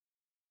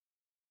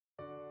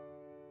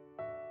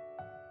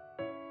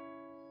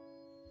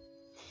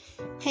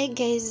Hey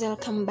guys,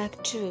 welcome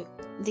back to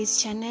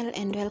this channel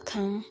and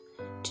welcome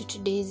to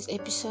today's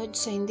episode.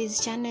 So in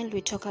this channel we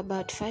talk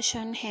about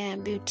fashion, hair,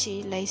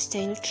 beauty,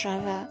 lifestyle,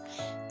 travel,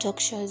 talk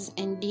shows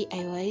and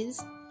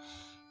DIYs.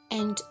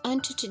 And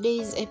on to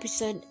today's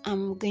episode,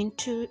 I'm going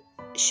to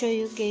show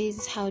you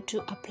guys how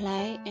to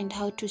apply and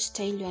how to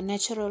style your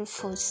natural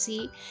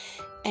 4C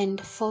and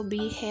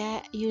 4B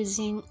hair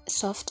using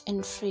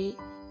SoftnFree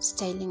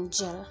styling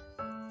gel.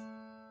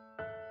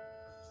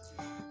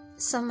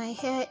 So my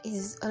hair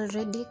is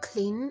already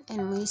clean and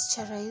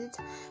moisturized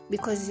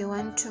because you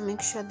want to make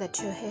sure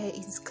that your hair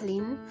is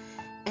clean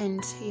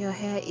and your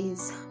hair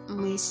is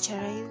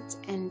moisturized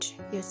and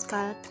your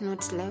scalp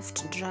not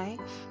left dry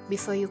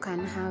before you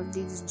can have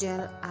this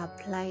gel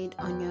applied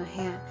on your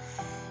hair.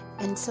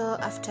 And so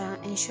after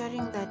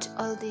ensuring that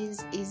all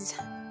this is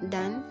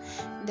done,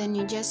 then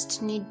you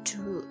just need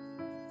to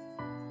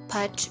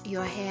part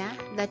your hair.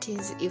 That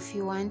is, if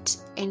you want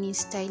any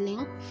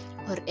styling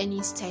or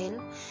any style.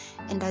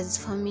 And as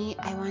for me,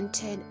 I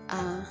wanted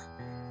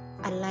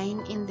a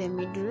line in the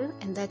middle,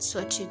 and that's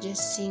what you're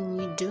just seeing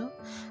me do.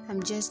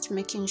 I'm just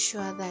making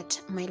sure that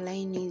my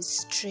line is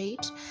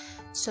straight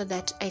so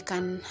that I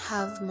can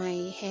have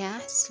my hair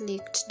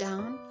slicked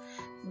down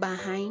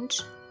behind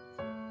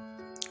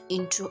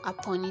into a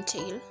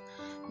ponytail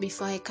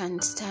before I can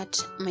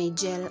start my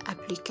gel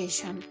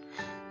application.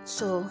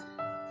 So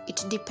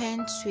it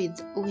depends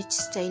with which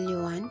style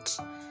you want.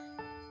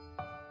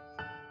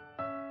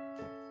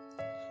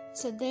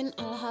 So then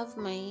I'll have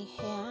my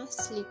hair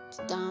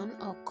slicked down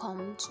or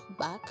combed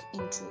back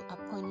into a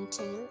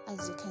ponytail,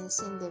 as you can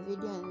see in the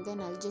video, and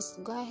then I'll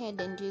just go ahead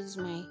and use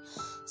my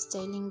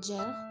styling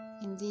gel.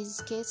 In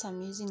this case,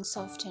 I'm using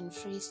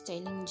SoftnFree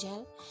styling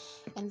gel,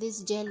 and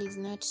this gel is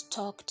not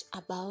talked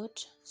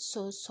about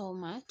so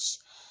much,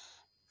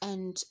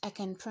 and I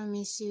can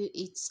promise you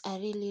it's a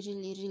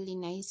really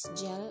nice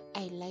gel.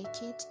 I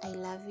like it, I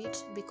love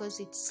it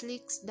because it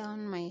slicks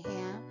down my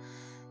hair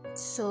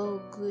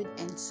so good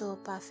and so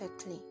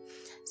perfectly.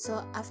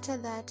 So after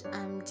that,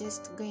 I'm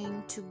just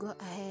going to go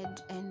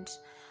ahead and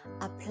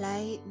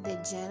apply the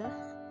gel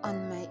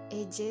on my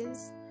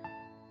edges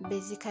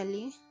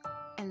basically,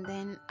 and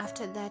then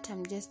after that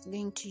I'm just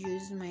going to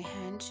use my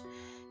hand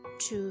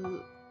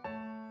to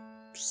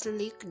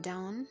slick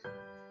down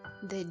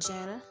the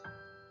gel.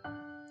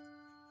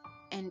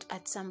 And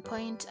at some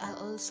point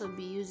I'll also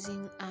be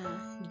using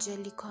a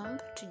jelly comb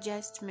to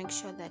just make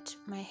sure that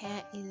my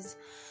hair is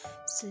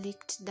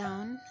slicked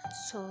down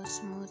so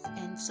smooth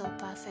and so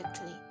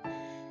perfectly.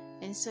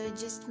 And so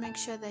just make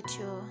sure that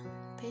you're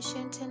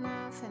patient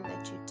enough and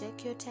that you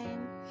take your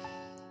time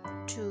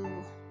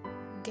to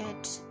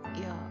get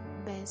your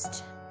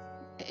best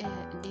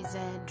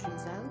desired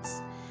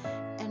results.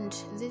 And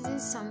this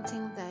is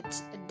something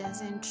that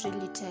doesn't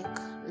really take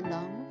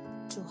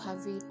long to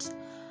have it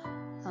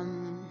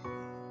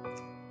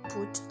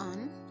put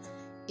on.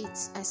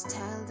 It's a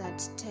style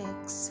that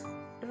takes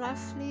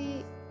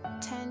roughly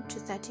 10 to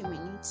 30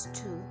 minutes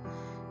to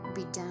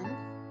be done.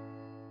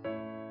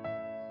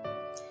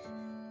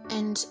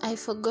 And I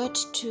forgot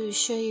to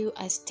show you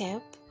a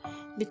step,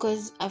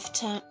 because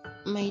after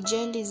my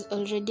gel is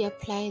already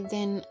applied,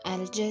 then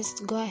I'll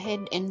just go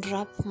ahead and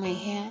wrap my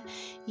hair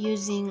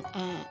using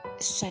a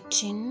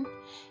satin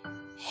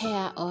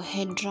hair or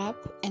head wrap,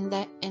 and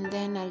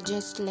then I'll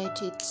just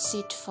let it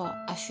sit for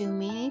a few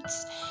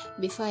minutes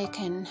before I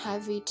can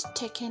have it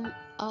taken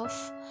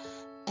off.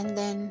 And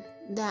then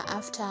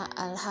thereafter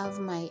I'll have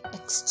my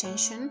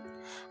extension.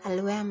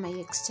 I'll wear my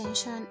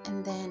extension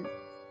and then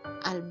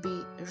I'll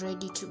be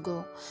ready to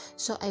go.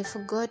 So I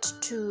forgot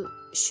to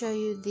show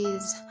you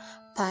this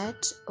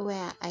part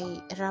where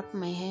I wrap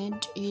my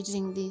head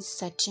using this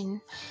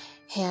satin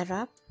hair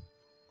wrap,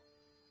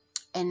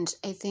 and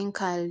I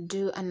think I'll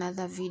do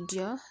another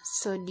video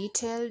so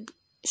detailed,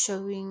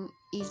 showing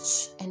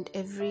each and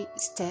every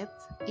step,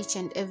 each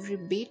and every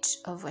bit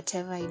of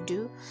whatever I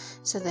do,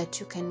 so that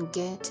you can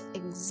get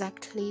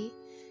exactly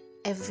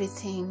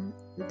everything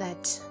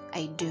that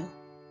I do.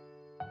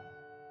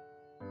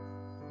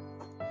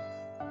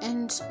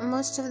 And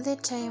most of the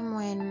time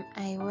when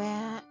I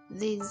wear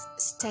this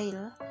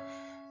style,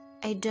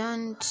 I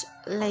don't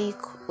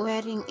like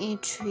wearing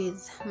it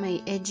with my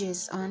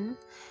edges on.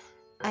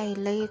 I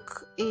like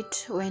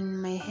it when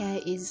my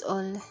hair is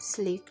all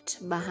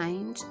slicked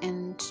behind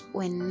and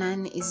when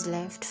none is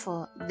left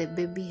for the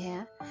baby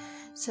hair.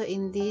 So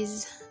in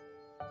this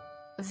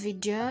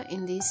video,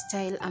 in this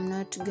style, I'm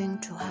not going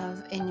to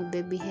have any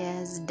baby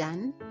hairs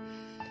done.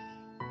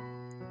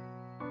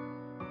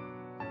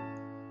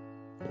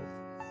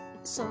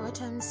 So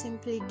what I'm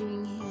simply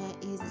doing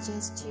here is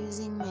just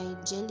using my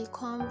jelly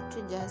comb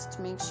to just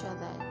make sure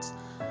that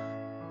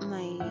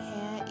my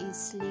hair is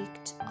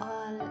slicked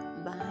all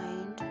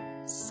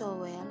behind so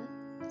well,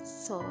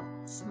 so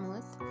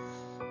smooth,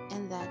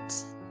 and that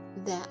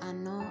there are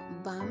no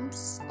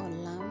bumps or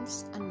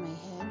lumps on my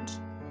head.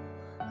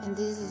 And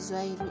this is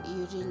why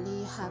you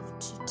really have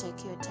to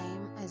take your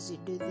time as you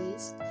do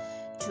this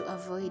to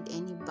avoid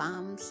any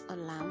bumps or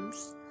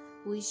lumps,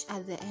 which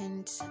at the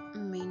end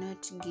may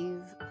not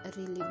give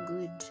really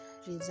good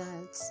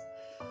results.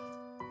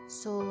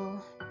 So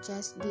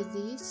just do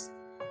this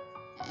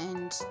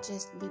and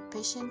just be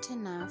patient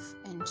enough,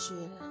 and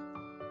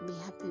you'll be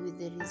happy with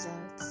the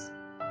results.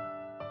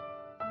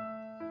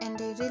 And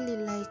I really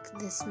like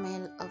the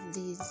smell of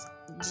this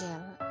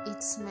gel.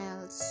 It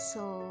smells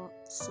so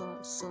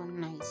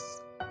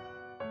nice.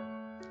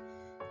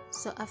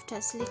 So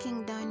after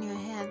slicking down your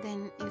hair,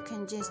 then you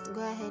can just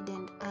go ahead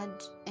and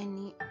add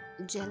any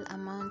gel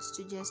amounts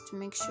to just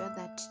make sure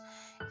that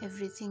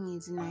everything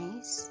is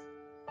nice.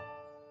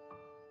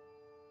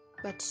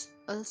 But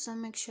also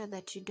make sure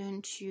that you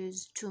don't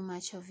use too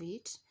much of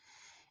it.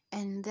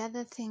 And the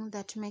other thing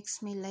that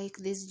makes me like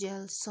this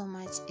gel so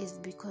much is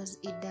because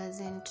it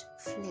doesn't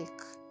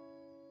flake.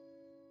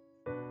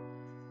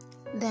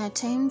 There are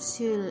times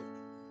you'll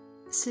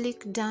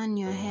slick down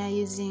your hair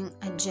using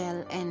a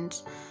gel, and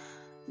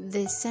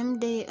the same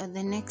day or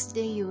the next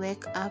day you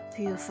wake up,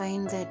 you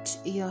find that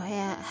your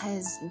hair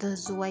has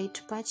those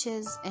white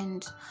patches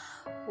and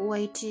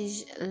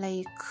whitish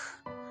like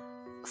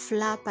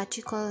flour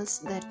particles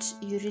that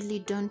you really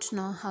don't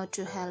know how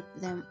to help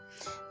them.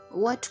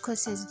 What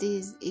causes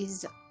this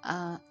is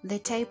the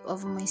type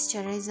of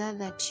moisturizer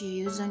that you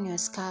use on your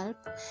scalp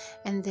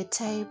and the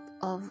type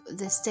of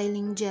the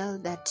styling gel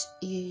that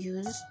you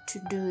use to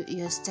do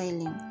your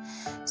styling.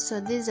 So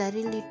these are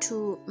really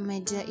two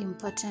major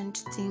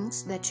important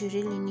things that you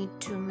really need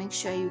to make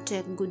sure you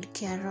take good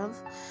care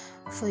of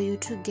for you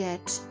to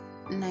get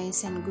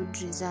nice and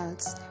good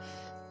results.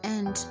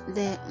 And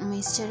the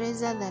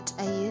moisturizer that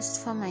I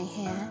used for my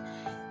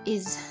hair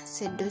is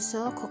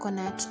Sedoso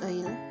coconut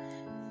oil,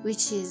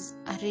 which is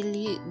a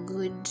really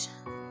good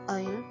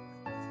oil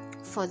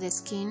for the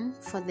skin,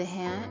 for the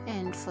hair,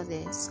 and for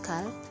the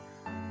scalp.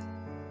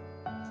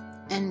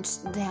 And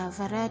there are a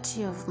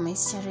variety of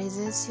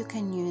moisturizers you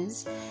can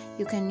use.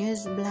 You can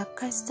use black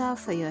castor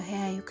for your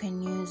hair, you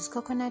can use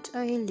coconut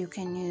oil, you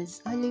can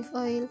use olive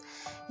oil,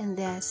 and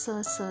they are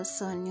so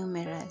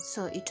numerous.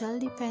 So it all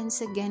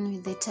depends again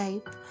with the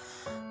type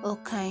or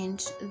kind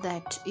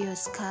that your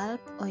scalp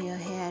or your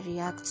hair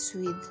reacts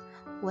with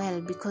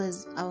well,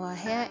 because our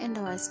hair and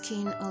our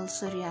skin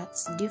also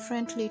reacts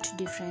differently to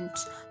different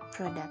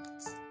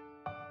products.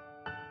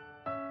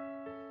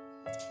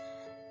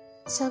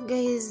 So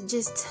guys,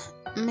 just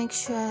make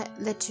sure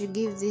that you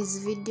give this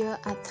video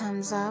a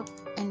thumbs up,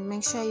 and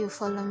make sure you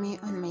follow me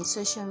on my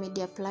social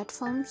media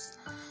platforms,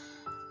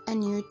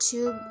 on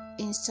YouTube,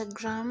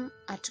 Instagram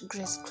at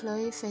Grace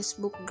Chloe,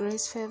 Facebook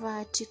Grace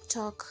Favor,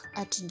 TikTok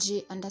at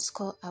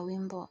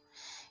G_Awimbo.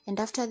 And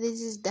after this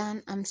is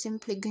done, I'm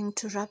simply going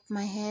to wrap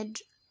my head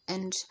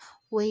and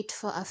wait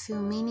for a few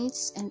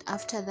minutes, and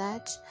after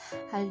that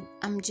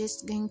I'm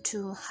just going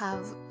to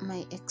have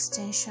my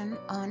extension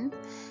on,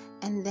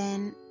 and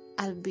then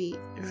I'll be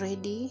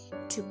ready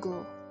to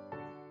go.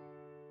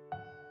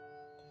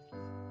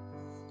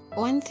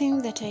 One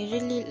thing that I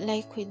really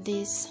like with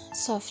this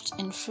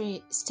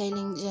SoftnFree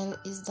styling gel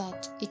is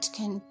that it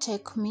can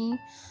take me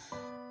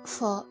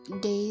for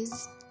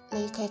days.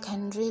 Like I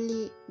can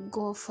really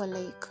go for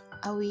like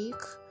a week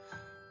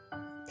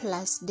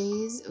plus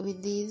days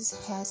with this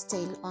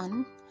hairstyle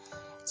on.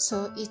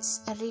 So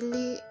it's a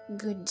really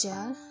good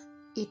gel.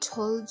 It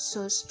holds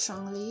so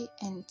strongly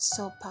and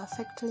so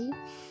perfectly,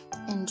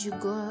 and you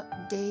go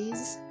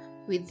days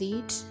with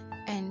it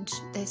and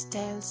the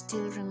style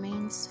still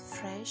remains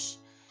fresh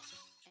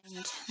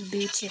and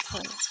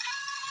beautiful.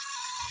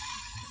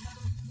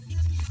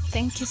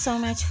 Thank you so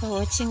much for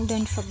watching.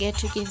 Don't forget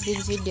to give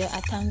this video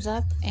a thumbs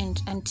up,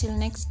 and until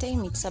next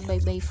time, it's a bye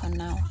bye for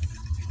now.